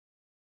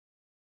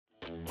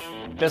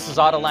This is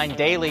Autoline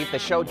Daily, the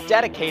show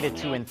dedicated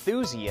to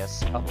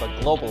enthusiasts of the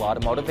global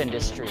automotive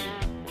industry.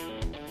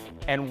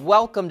 And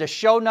welcome to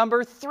show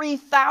number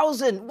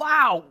 3000.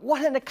 Wow,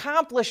 what an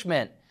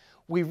accomplishment!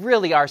 We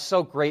really are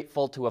so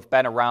grateful to have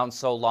been around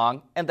so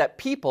long and that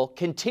people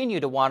continue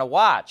to want to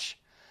watch.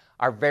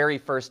 Our very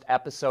first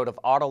episode of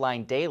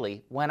Autoline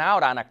Daily went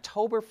out on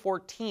October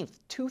 14th,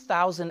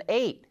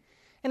 2008.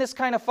 And it's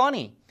kind of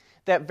funny.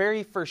 That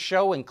very first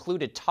show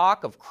included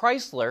talk of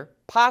Chrysler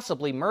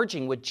possibly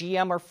merging with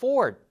GM or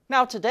Ford.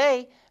 Now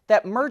today,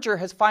 that merger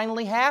has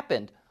finally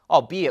happened,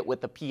 albeit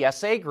with the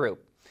PSA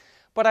Group.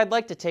 But I'd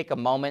like to take a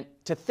moment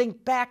to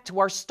think back to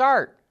our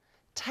start.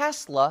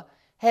 Tesla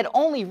had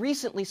only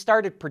recently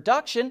started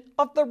production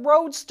of the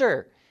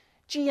Roadster.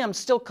 GM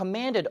still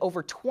commanded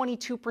over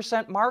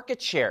 22%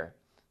 market share.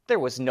 There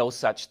was no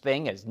such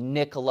thing as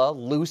Nikola,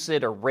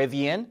 Lucid, or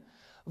Rivian.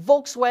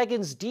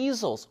 Volkswagen's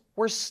diesels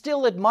were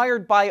still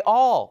admired by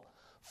all.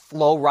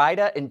 Flo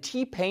Rida and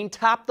T-Pain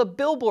topped the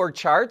Billboard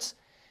charts,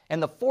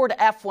 and the Ford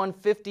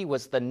F-150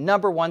 was the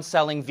 #1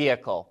 selling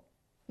vehicle.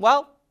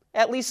 Well,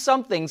 at least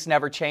some things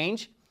never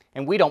change,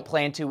 and we don't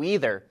plan to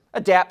either.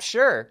 Adapt,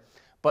 sure,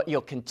 but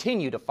you'll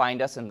continue to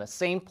find us in the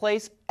same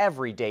place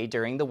every day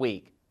during the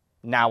week.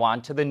 Now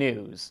on to the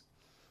news.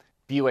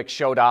 Buick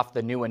showed off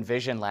the new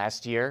Envision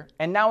last year,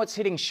 and now it's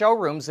hitting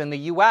showrooms in the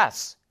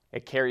U.S.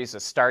 It carries a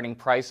starting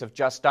price of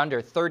just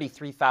under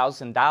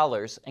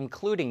 $33,000,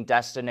 including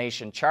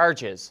destination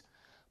charges.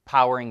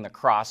 Powering the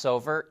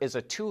crossover is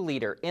a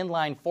 2-liter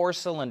inline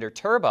 4-cylinder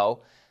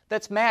turbo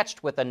that's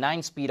matched with a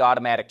 9-speed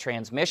automatic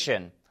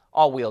transmission.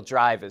 All-wheel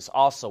drive is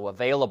also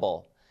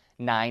available.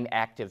 9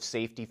 active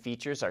safety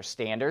features are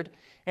standard,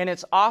 and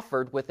it's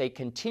offered with a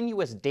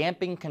continuous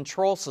damping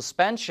control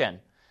suspension.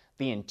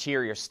 The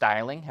interior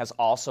styling has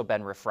also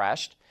been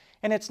refreshed,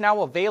 and it's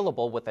now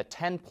available with a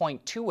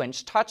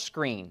 10.2-inch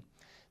touchscreen.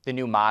 The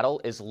new model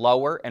is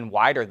lower and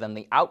wider than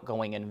the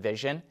outgoing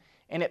Envision,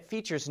 and it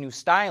features new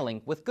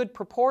styling with good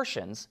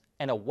proportions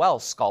and a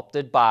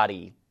well-sculpted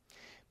body.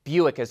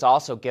 Buick is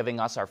also giving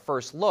us our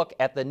first look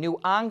at the new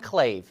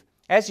Enclave.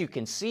 As you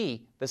can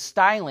see, the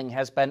styling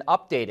has been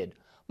updated,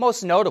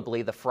 most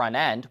notably the front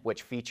end,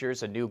 which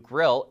features a new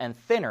grille and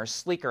thinner,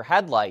 sleeker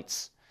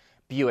headlights.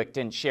 Buick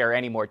didn't share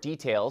any more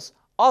details,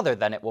 other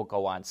than it will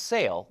go on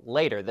sale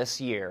later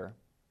this year.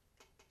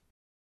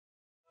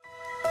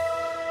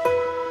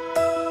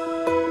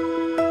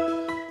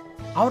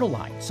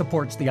 Autoline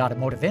supports the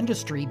automotive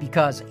industry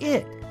because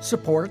it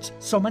supports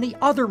so many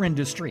other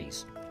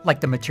industries,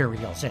 like the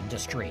materials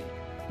industry.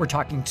 We're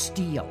talking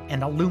steel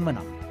and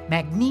aluminum,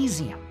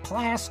 magnesium,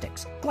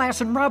 plastics,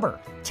 glass and rubber,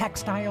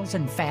 textiles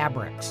and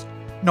fabrics.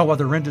 No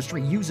other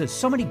industry uses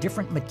so many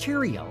different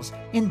materials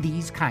in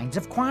these kinds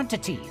of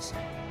quantities.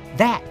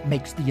 That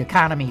makes the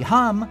economy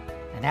hum,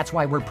 and that's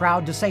why we're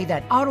proud to say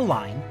that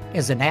Autoline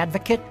is an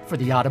advocate for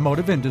the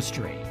automotive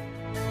industry.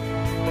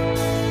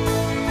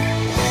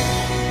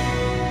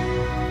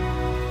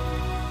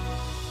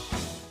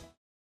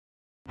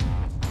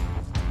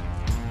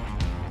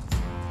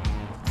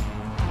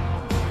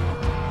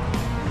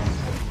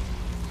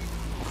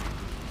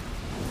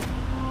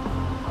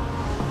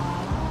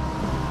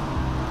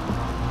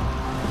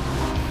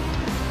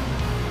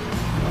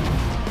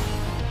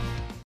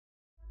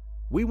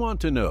 We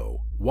want to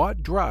know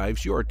what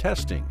drives your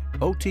testing.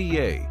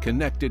 OTA,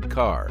 connected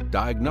car,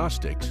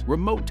 diagnostics,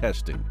 remote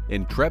testing.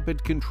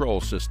 Intrepid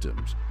Control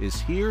Systems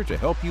is here to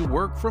help you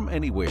work from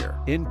anywhere.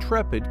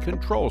 Intrepid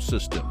Control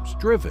Systems,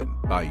 driven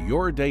by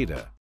your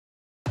data.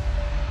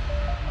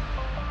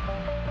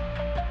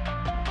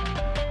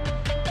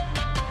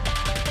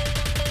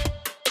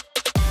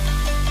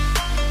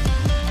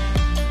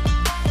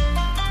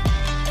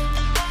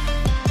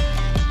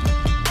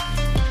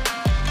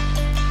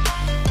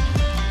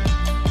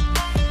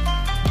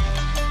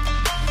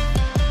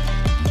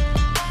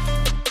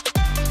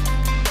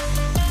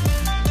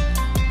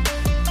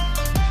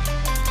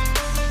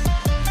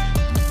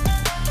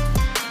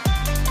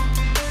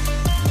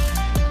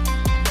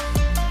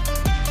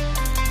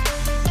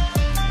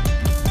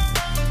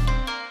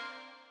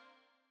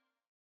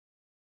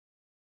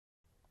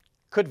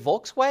 Could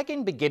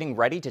Volkswagen be getting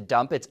ready to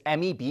dump its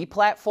MEB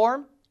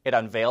platform? It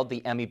unveiled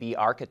the MEB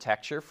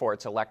architecture for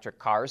its electric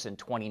cars in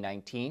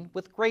 2019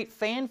 with great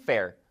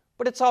fanfare,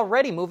 but it's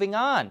already moving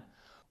on.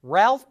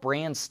 Ralph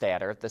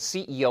Brandstatter, the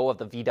CEO of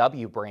the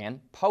VW brand,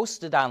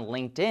 posted on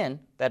LinkedIn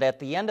that at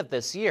the end of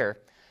this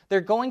year,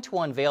 they're going to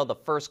unveil the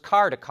first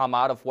car to come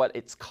out of what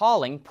it's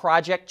calling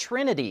Project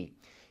Trinity.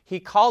 He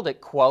called it,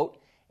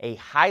 quote, a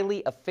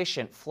highly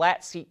efficient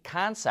flat seat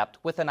concept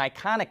with an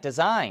iconic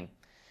design.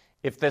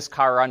 If this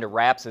car under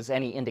wraps is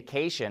any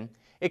indication,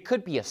 it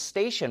could be a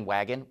station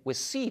wagon with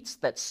seats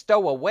that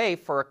stow away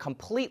for a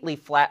completely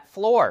flat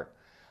floor.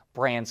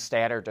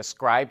 Brandstatter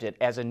described it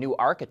as a new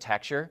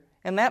architecture,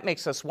 and that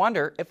makes us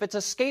wonder if it's a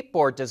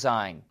skateboard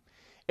design.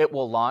 It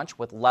will launch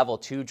with Level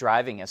 2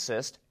 driving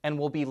assist and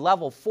will be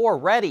Level 4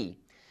 ready.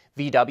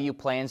 VW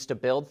plans to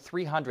build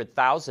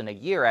 300,000 a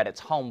year at its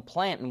home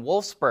plant in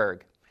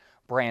Wolfsburg.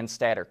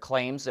 Brandstatter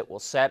claims it will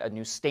set a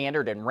new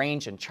standard in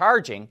range and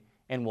charging,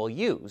 and will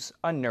use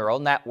a neural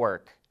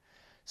network.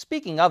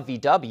 Speaking of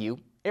VW,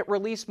 it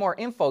released more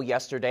info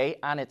yesterday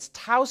on its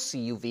Taos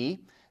CUV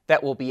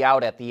that will be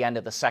out at the end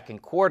of the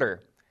second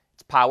quarter.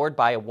 It's powered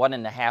by a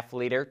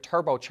 1.5-liter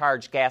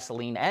turbocharged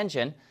gasoline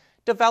engine,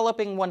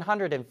 developing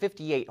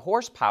 158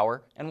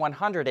 horsepower and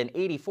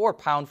 184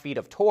 pound-feet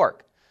of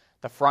torque.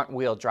 The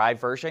front-wheel drive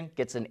version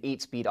gets an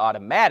 8-speed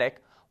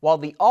automatic, while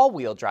the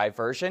all-wheel drive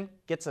version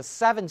gets a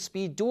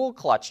 7-speed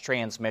dual-clutch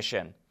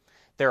transmission.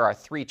 There are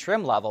 3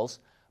 trim levels,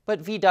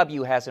 but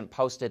VW hasn't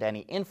posted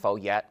any info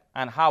yet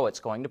on how it's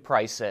going to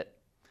price it.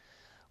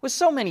 With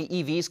so many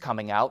EVs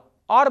coming out,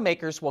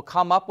 automakers will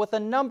come up with a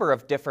number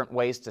of different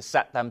ways to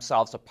set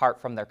themselves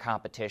apart from their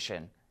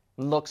competition.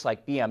 It looks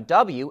like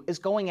BMW is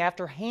going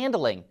after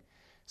handling.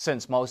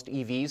 Since most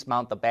EVs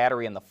mount the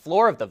battery in the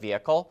floor of the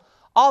vehicle,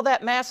 all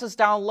that mass is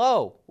down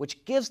low,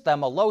 which gives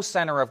them a low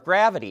center of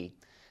gravity.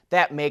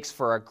 That makes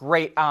for a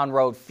great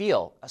on-road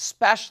feel,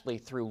 especially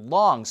through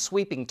long,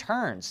 sweeping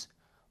turns.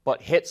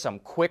 But hit some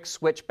quick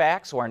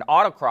switchbacks or an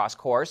autocross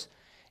course,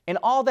 and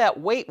all that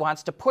weight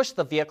wants to push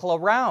the vehicle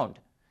around.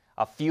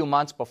 A few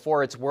months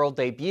before its world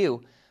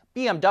debut,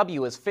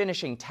 BMW is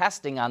finishing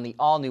testing on the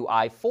all-new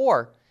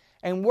i4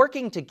 and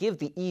working to give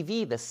the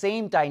EV the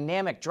same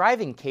dynamic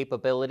driving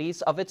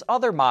capabilities of its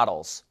other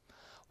models.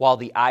 While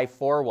the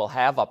i4 will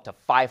have up to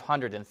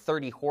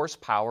 530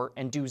 horsepower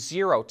and do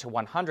 0 to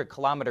 100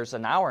 kilometers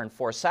an hour in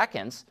 4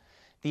 seconds,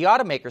 the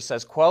automaker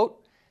says,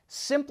 quote,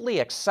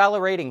 "Simply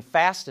accelerating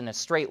fast in a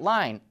straight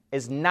line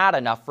is not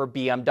enough for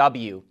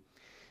BMW."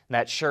 And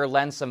that sure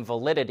lends some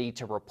validity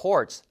to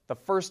reports the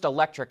first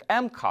electric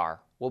M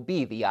car will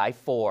be the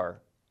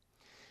i4.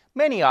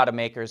 Many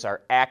automakers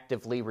are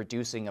actively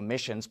reducing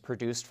emissions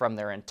produced from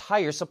their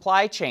entire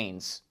supply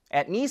chains.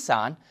 At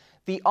Nissan,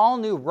 the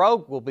all-new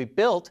Rogue will be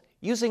built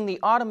using the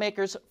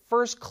automaker's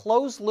first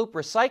closed-loop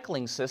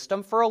recycling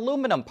system for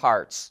aluminum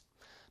parts.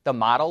 The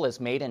model is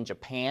made in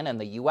Japan and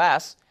the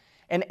US,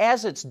 and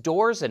as its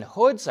doors and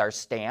hoods are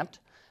stamped,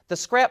 the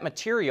scrap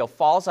material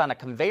falls on a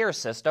conveyor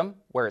system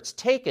where it's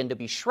taken to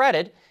be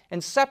shredded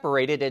and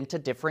separated into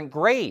different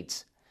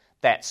grades.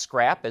 That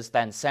scrap is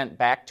then sent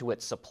back to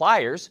its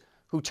suppliers,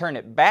 who turn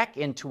it back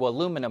into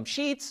aluminum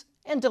sheets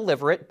and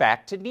deliver it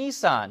back to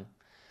Nissan.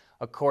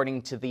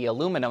 According to the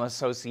Aluminum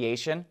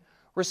Association,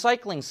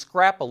 recycling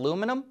scrap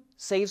aluminum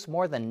saves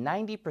more than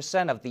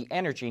 90% of the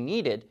energy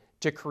needed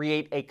to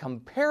create a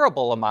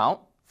comparable amount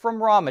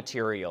from raw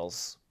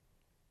materials.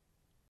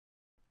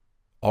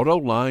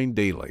 AutoLine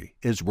Daily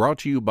is brought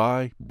to you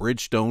by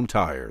Bridgestone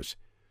Tires,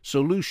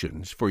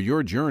 solutions for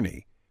your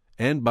journey,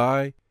 and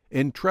by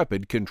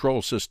Intrepid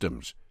Control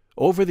Systems,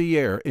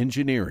 over-the-air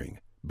engineering.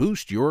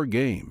 Boost your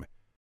game.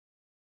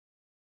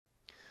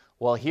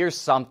 Well, here's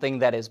something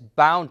that is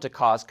bound to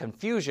cause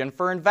confusion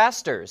for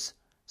investors.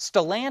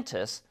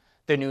 Stellantis,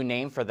 the new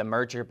name for the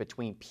merger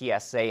between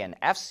PSA and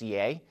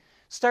FCA,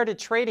 started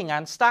trading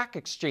on stock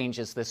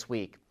exchanges this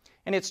week,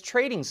 and its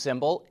trading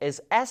symbol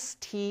is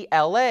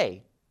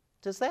STLA.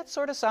 Does that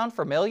sort of sound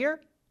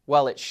familiar?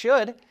 Well, it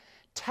should.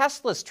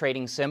 Tesla's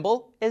trading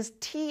symbol is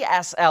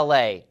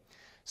TSLA.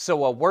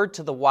 So a word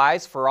to the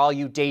wise for all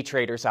you day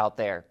traders out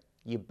there.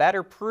 You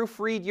better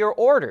proofread your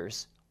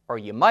orders, or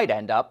you might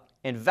end up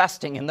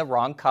investing in the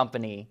wrong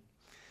company.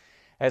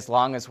 As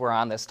long as we're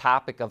on this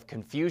topic of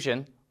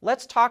confusion,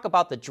 let's talk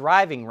about the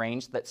driving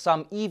range that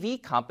some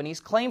EV companies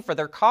claim for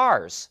their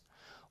cars.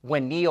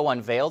 When NIO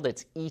unveiled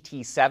its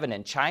ET7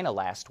 in China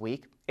last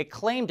week, it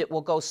claimed it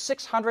will go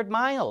 600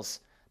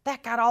 miles.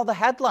 That got all the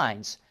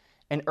headlines.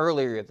 And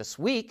earlier this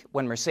week,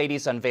 when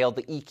Mercedes unveiled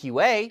the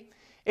EQA,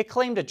 it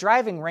claimed a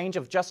driving range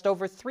of just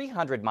over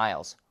 300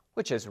 miles,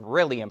 which is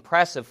really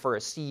impressive for a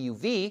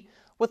CUV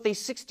with a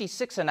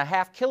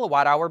 66.5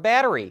 kilowatt-hour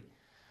battery.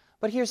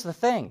 But here's the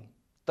thing.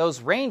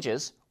 Those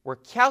ranges were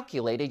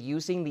calculated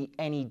using the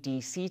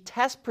NEDC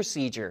test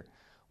procedure,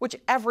 which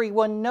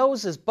everyone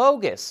knows is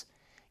bogus.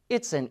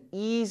 It's an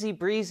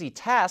easy-breezy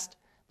test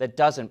that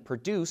doesn't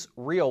produce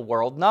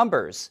real-world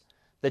numbers.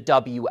 The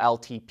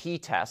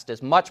WLTP test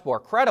is much more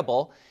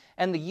credible,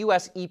 and the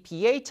US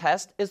EPA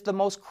test is the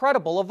most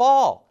credible of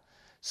all.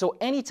 So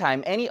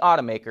anytime any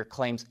automaker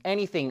claims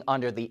anything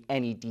under the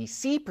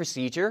NEDC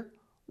procedure,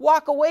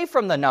 walk away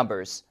from the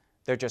numbers.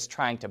 They're just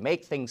trying to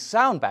make things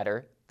sound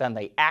better than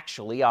they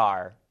actually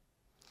are.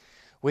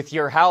 With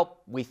your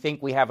help, we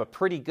think we have a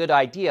pretty good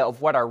idea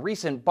of what our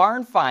recent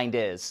barn find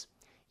is.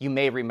 You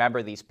may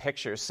remember these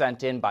pictures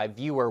sent in by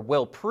viewer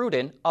Will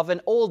Pruden of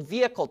an old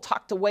vehicle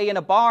tucked away in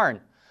a barn.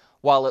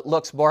 While it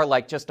looks more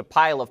like just a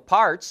pile of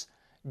parts,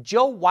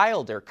 Joe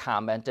Wilder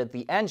commented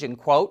the engine,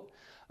 quote,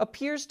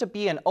 appears to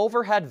be an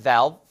overhead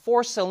valve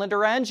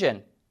 4-cylinder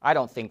engine. I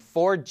don't think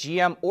Ford,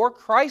 GM, or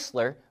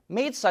Chrysler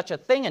made such a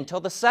thing until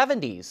the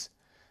 70s.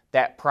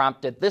 That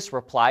prompted this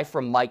reply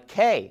from Mike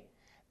Kay.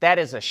 That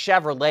is a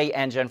Chevrolet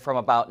engine from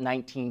about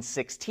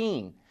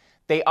 1916.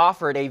 They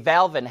offered a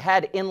valve and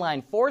head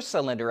inline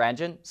 4-cylinder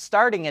engine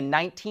starting in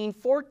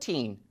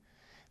 1914.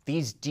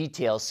 These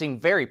details seem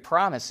very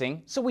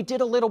promising, so we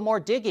did a little more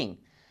digging.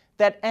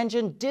 That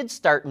engine did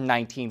start in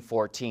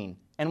 1914,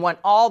 and went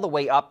all the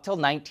way up till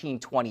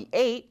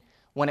 1928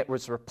 when it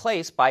was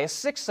replaced by a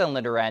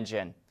 6-cylinder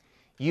engine.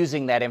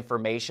 Using that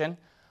information,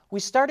 we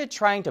started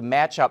trying to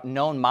match up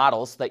known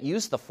models that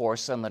use the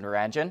 4-cylinder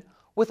engine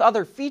with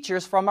other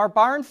features from our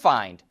barn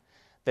find.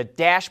 The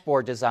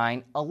dashboard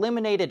design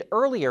eliminated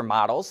earlier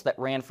models that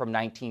ran from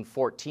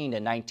 1914 to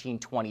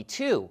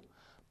 1922,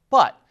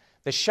 but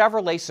the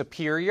Chevrolet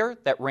Superior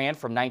that ran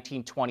from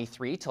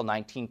 1923 till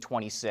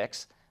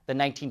 1926, the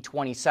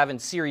 1927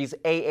 Series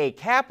AA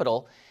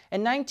Capital,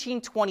 and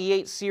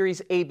 1928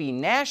 Series AB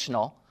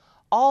National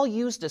all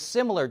used a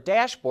similar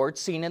dashboard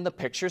seen in the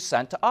pictures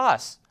sent to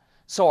us.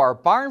 So our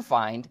barn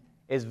find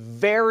is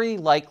very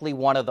likely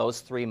one of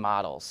those 3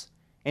 models.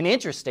 And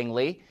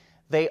interestingly,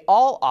 they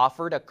all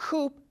offered a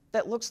coupe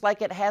that looks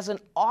like it has an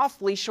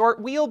awfully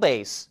short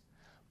wheelbase.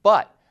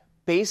 But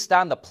based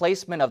on the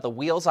placement of the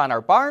wheels on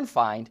our barn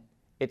find,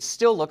 it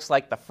still looks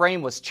like the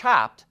frame was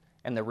chopped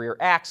and the rear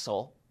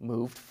axle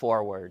moved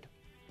forward.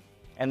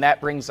 And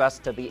that brings us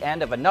to the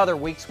end of another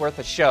week's worth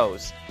of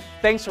shows.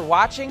 Thanks for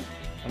watching,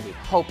 and we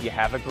hope you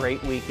have a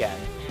great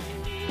weekend.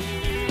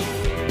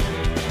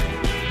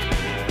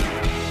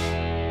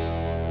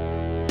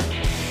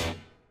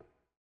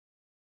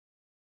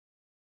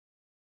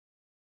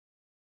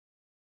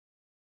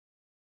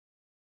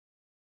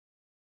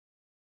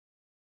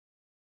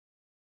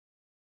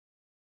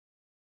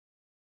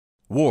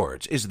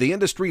 Ward's is the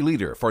industry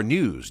leader for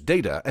news,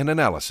 data, and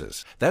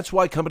analysis. That's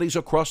why companies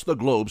across the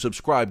globe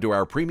subscribe to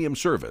our premium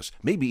service,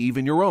 maybe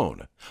even your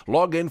own.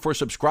 Log in for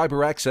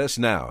subscriber access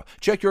now.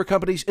 Check your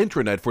company's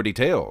intranet for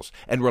details,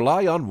 and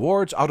rely on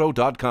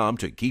wardsauto.com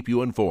to keep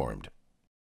you informed.